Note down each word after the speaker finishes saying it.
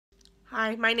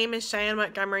Hi, my name is Cheyenne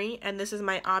Montgomery, and this is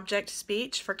my object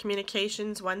speech for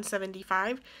Communications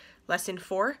 175, Lesson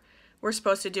 4. We're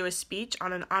supposed to do a speech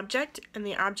on an object, and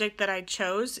the object that I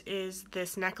chose is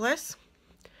this necklace.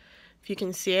 If you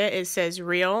can see it, it says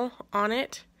real on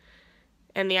it.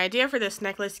 And the idea for this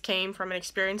necklace came from an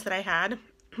experience that I had.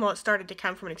 Well, it started to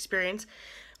come from an experience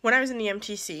when I was in the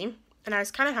MTC, and I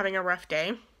was kind of having a rough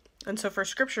day. And so for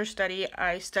scripture study,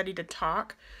 I studied a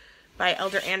talk by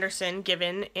Elder Anderson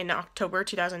given in October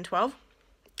 2012,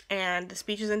 and the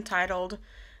speech is entitled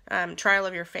Trial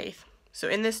of Your Faith. So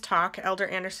in this talk, Elder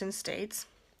Anderson states,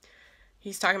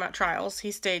 he's talking about trials,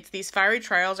 he states, "These fiery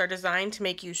trials are designed to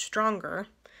make you stronger,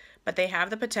 but they have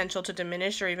the potential to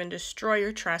diminish or even destroy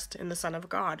your trust in the Son of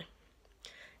God,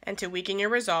 and to weaken your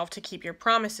resolve to keep your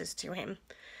promises to Him.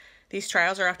 These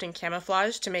trials are often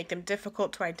camouflaged to make them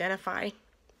difficult to identify.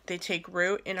 They take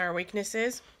root in our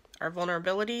weaknesses, our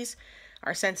vulnerabilities,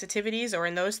 our sensitivities, or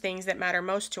in those things that matter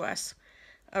most to us.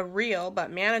 A real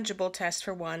but manageable test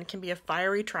for one can be a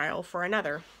fiery trial for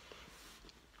another."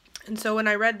 And so when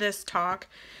I read this talk,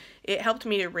 it helped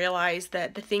me to realize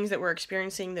that the things that we're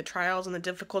experiencing, the trials and the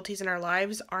difficulties in our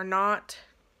lives, they're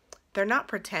not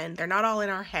pretend. They're not all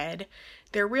in our head.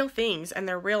 They're real things, and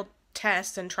they're real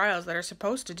tests and trials that are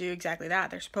supposed to do exactly that.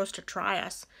 They're supposed to try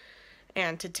us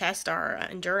and to test our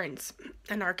endurance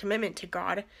and our commitment to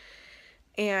God.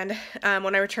 And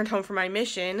when I returned home from my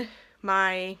mission,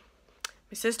 my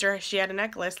sister, she had a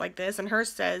necklace like this, and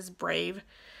hers says brave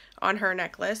on her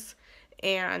necklace.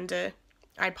 And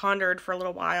I pondered for a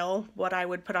little while what I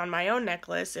would put on my own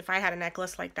necklace if I had a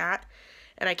necklace like that.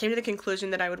 And I came to the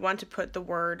conclusion that I would want to put the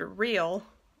word real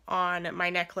on my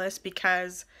necklace,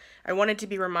 because I wanted to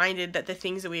be reminded that the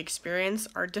things that we experience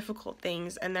are difficult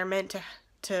things, and they're meant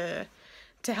to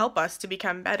help us to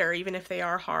become better, even if they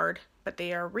are hard, but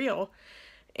they are real.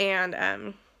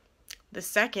 And the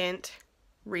second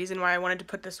reason why I wanted to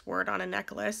put this word on a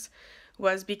necklace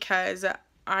was because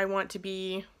I want to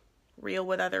be real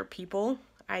with other people.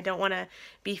 I don't want to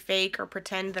be fake or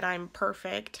pretend that I'm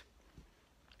perfect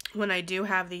when I do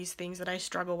have these things that I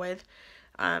struggle with.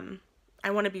 I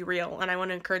want to be real, and I want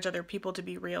to encourage other people to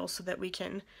be real so that we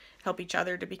can help each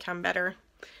other to become better.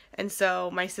 And so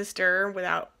my sister,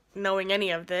 without knowing any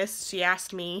of this, she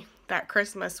asked me that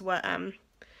Christmas what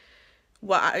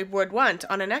I would want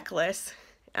on a necklace,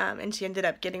 and she ended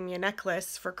up getting me a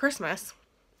necklace for Christmas,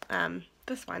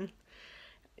 this one.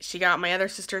 She got my other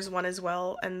sister's one as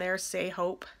well, and theirs say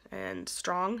hope and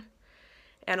strong.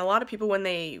 And a lot of people, when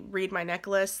they read my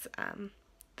necklace,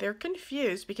 they're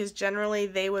confused, because generally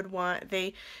they would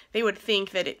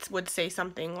think that it would say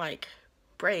something like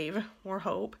brave or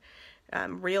hope.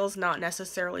 Real is not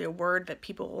necessarily a word that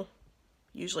people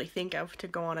usually think of to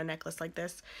go on a necklace like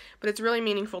this, but it's really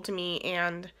meaningful to me,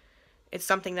 and it's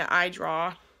something that I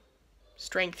draw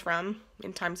strength from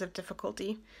in times of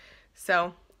difficulty.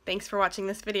 So thanks for watching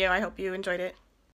this video. I hope you enjoyed it.